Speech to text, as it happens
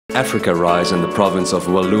Africa Rise and the province of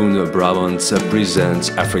Walloon Brabant presents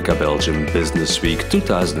Africa-Belgium Business Week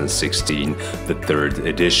 2016, the third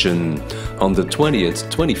edition. On the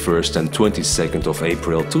 20th, 21st and 22nd of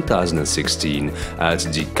April 2016 at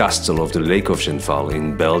the Castle of the Lake of Genval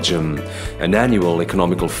in Belgium. An annual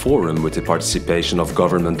economical forum with the participation of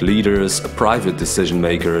government leaders, private decision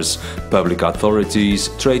makers, public authorities,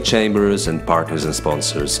 trade chambers and partners and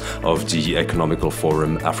sponsors of the economical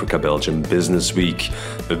forum Africa-Belgium Business Week.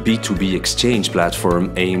 A B2B exchange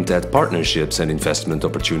platform aimed at partnerships and investment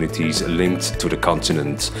opportunities linked to the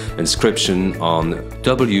continent. Inscription on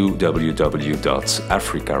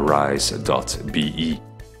www.africarise.be.